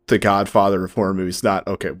the the Godfather of horror movies. Not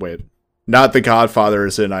the Godfather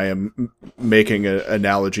as in I am making an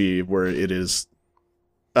analogy where it is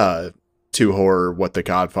to horror what the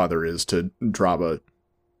Godfather is to drama.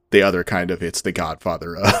 The other kind of it's the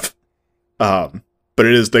Godfather of. But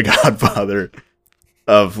it is the Godfather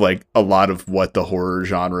of like a lot of what the horror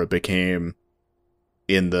genre became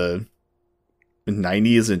in the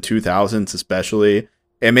 90s and 2000s especially.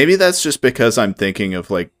 And maybe that's just because I'm thinking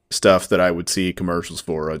of like stuff that I would see commercials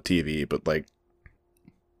for on TV, but like,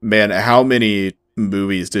 man, how many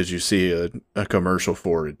movies did you see a commercial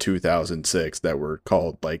for in 2006 that were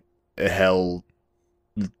called like Hell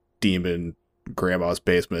Demon Grandma's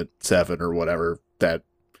Basement 7 or whatever that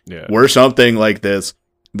were something like this?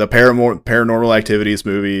 The paranormal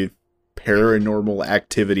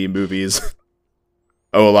activity movies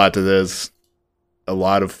owe a lot to this. A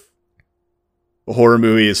lot of horror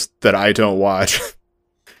movies that I don't watch.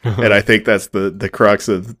 And I think that's the crux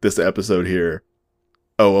of this episode here.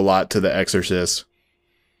 Owe a lot to The Exorcist.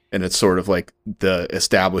 And it's sort of like the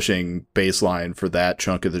establishing baseline for that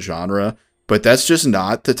chunk of the genre. But that's just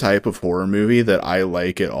not the type of horror movie that I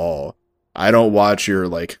like at all. I don't watch your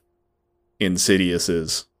like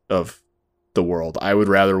Insidiouses of the world. I would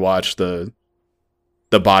rather watch the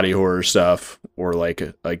body horror stuff or like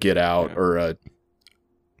a Get Out or a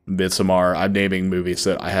Midsommar. I'm naming movies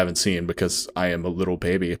that I haven't seen because I am a little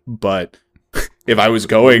baby. But if I was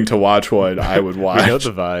going to watch one, I would watch. We know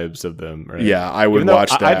the vibes of them, right? Yeah, I would watch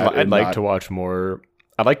that. I'd like to watch more.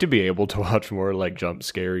 I'd like to be able to watch more like jump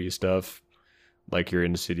scary stuff, like your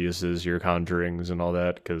Insidiouses, your Conjurings, and all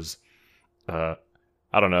that. Because I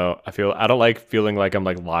don't know. I don't like feeling like I'm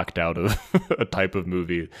like locked out of a type of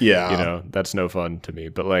movie. Yeah, that's no fun to me.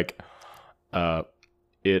 But like,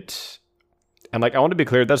 it. And like, I want to be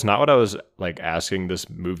clear, that's not what I was like asking this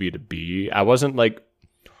movie to be. I wasn't like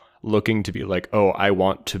looking to be like, oh, I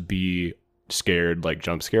want to be scared, like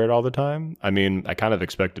jump scared all the time. I mean, I kind of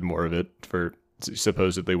expected more of it for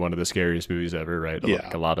supposedly one of the scariest movies ever, right? Yeah.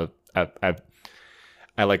 Like a lot of,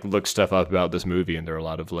 I like looked stuff up about this movie and there are a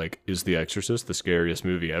lot of like, is The Exorcist the scariest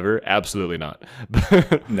movie ever? Absolutely not.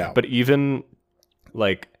 No. But even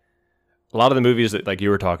like, a lot of the movies that like you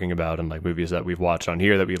were talking about and like movies that we've watched on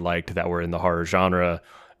here that we liked that were in the horror genre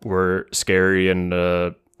were scary and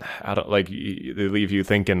I don't like they leave you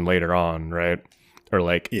thinking later on, right? Or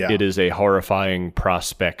like it is a horrifying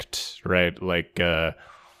prospect, right? Like the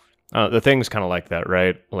Thing's kind of like that,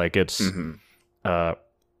 right? Like it's you're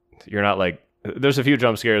not like there's a few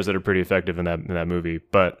jump scares that are pretty effective in that movie,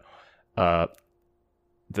 but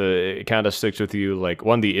it kind of sticks with you like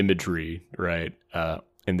the imagery, right?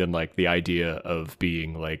 And then like the idea of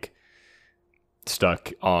being like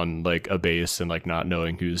stuck on like a base and like not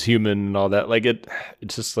knowing who's human and all that. Like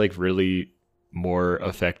it's just like really more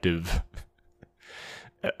effective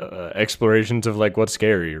explorations of like what's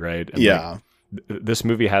scary, right? And, like, this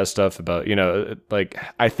movie has stuff about, like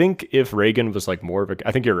I think if Reagan was like more of a,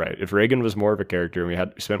 I think you're right. If Reagan was more of a character and we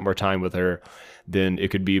had spent more time with her, then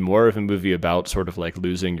it could be more of a movie about sort of like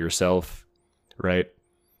losing yourself, right?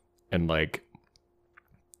 And like,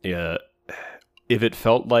 yeah, if it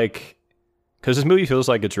felt like, because this movie feels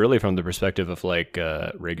like it's really from the perspective of like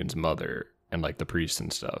Reagan's mother and like the priest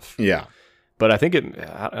and stuff. Yeah. But I think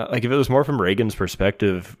like if it was more from Reagan's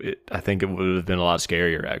perspective, I think it would have been a lot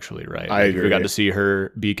scarier actually, right? I agree. We got to see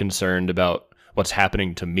her be concerned about what's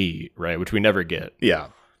happening to me, right? Which we never get. Yeah.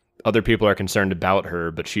 Other people are concerned about her,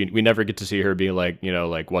 but we never get to see her be like,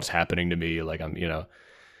 like what's happening to me, like I'm,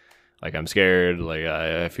 like I'm scared, like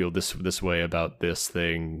I feel this way about this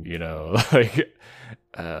thing, like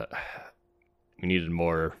we needed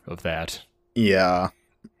more of that. Yeah.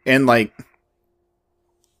 And like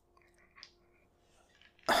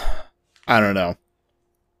I don't know.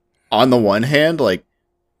 On the one hand, like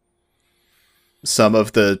some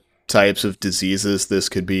of the types of diseases this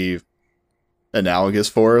could be analogous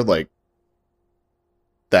for, like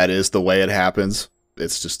that is the way it happens.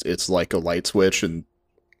 It's like a light switch and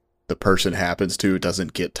the person happens to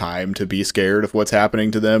doesn't get time to be scared of what's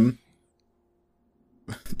happening to them.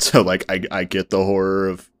 So like I get the horror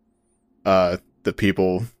of the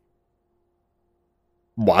people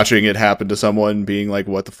watching it happen to someone being like,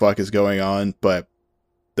 what the fuck is going on? But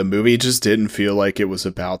the movie just didn't feel like it was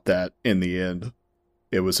about that in the end.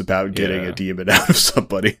 It was about getting a demon out of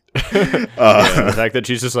somebody. The fact that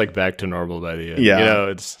she's just like back to normal by the end. Yeah.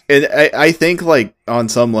 It's. And I think like on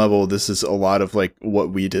some level, this is a lot of like what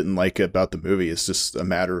we didn't like about the movie. It's just a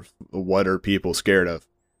matter of what are people scared of.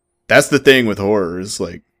 That's the thing with horror is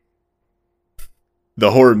like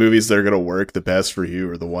the horror movies that are going to work the best for you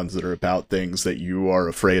are the ones that are about things that you are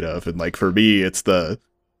afraid of. And like for me, it's the,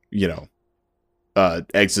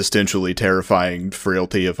 existentially terrifying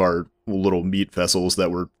frailty of our little meat vessels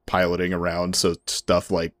that we're piloting around. So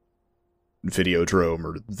stuff like Videodrome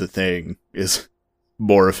or The Thing is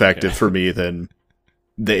more effective for me than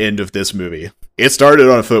the end of this movie. It started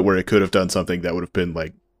on a foot where it could have done something that would have been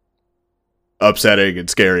like upsetting and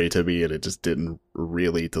scary to me, and it just didn't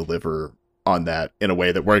really deliver on that in a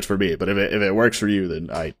way that works for me. But if it works for you, then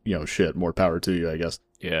more power to you, I guess.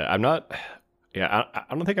 Yeah, I'm not. Yeah,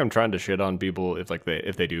 I don't think I'm trying to shit on people if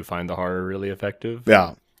they do find the horror really effective.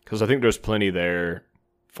 Yeah, because I think there's plenty there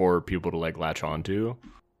for people to like latch onto.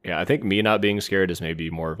 Yeah, I think me not being scared is maybe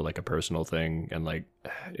more of like a personal thing, and like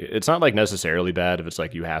it's not like necessarily bad if it's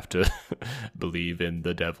like you have to believe in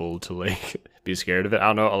the devil to like be scared of it. I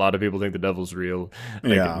don't know. A lot of people think the devil's real.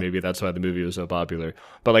 Like, maybe that's why the movie was so popular.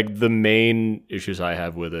 But like the main issues I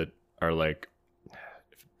have with it are like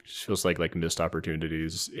it feels like missed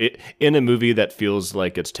opportunities in a movie that feels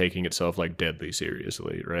like it's taking itself like deadly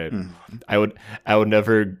seriously, right? Mm-hmm. I would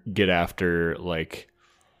never get after like,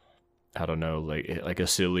 I don't know, like a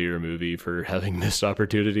sillier movie for having missed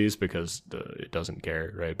opportunities because it doesn't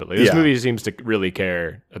care, right? But like this movie seems to really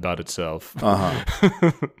care about itself.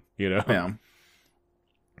 Yeah.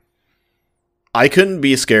 I couldn't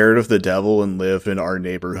be scared of the devil and live in our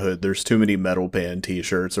neighborhood. There's too many metal band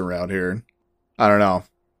t-shirts around here. I don't know.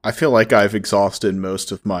 I feel like I've exhausted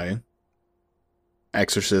most of my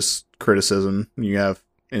Exorcist criticism. You have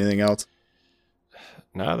anything else?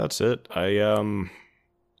 No, that's it.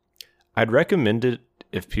 I'd recommend it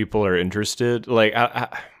if people are interested. Like,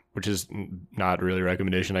 which is not really a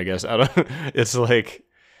recommendation, I guess. It's like,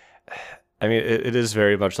 I mean, it is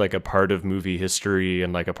very much like a part of movie history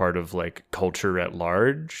and like a part of like culture at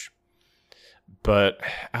large. But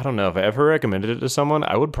I don't know, if I ever recommended it to someone,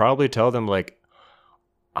 I would probably tell them like,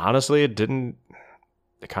 honestly, it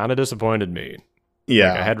kind of disappointed me.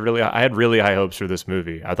 Yeah. Like, I had really high hopes for this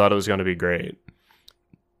movie. I thought it was going to be great.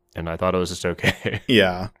 And I thought it was just okay.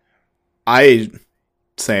 Yeah.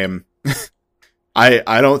 Same.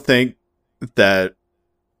 I don't think that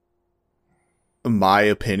my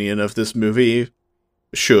opinion of this movie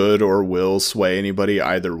should or will sway anybody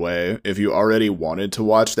either way. If you already wanted to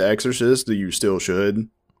watch The Exorcist, you still should,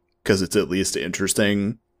 because it's at least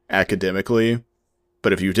interesting academically.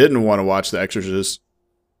 But if you didn't want to watch The Exorcist,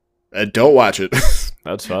 don't watch it.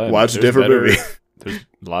 That's fine. Watch a different movie. There's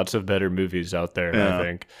lots of better movies out there, I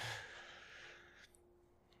think.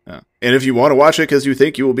 Yeah. And if you want to watch it because you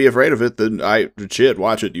think you will be afraid of it, then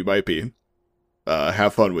watch it. You might be.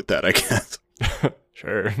 Have fun with that, I guess.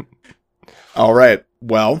 Sure. All right.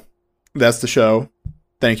 Well, that's the show.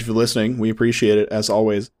 Thank you for listening. We appreciate it, as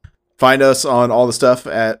always. Find us on all the stuff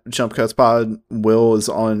at Jump Cuts Pod. Will is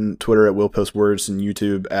on Twitter at Will Post Words and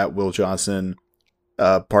YouTube at Will Johnson.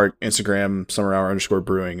 Instagram,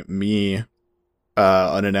 _brewing. Me,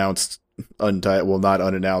 unannounced, well, not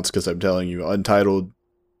unannounced because I'm telling you, untitled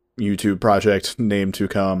YouTube project, name to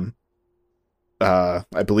come. I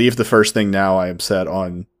believe the first thing now I am set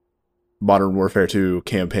on Modern Warfare 2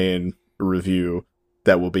 campaign review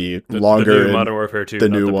that will be longer. The new Modern Warfare 2, the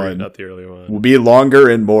new one, not the early one, will be longer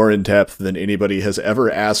and more in depth than anybody has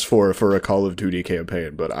ever asked for a Call of Duty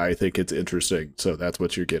campaign. But I think it's interesting, so that's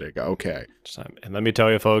what you're getting. Okay. And let me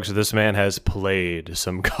tell you, folks, this man has played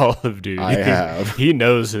some Call of Duty. I have. He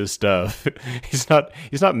knows his stuff. He's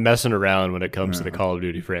not messing around when it comes to the Call of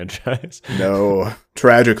Duty franchise. No,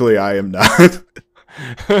 tragically, I am not.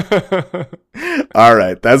 All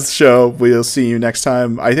right, that's the show. We'll see you next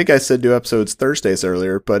time. I think I said new episodes Thursdays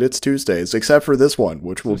earlier, but it's Tuesdays, except for this one,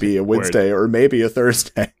 which will be a Wednesday or maybe a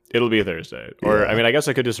Thursday. It'll be a Thursday. Or, I mean, I guess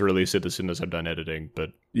I could just release it as soon as I'm done editing,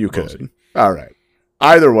 but you could. All right.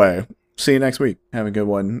 Either way, see you next week. Have a good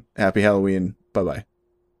one. Happy Halloween. Bye-bye.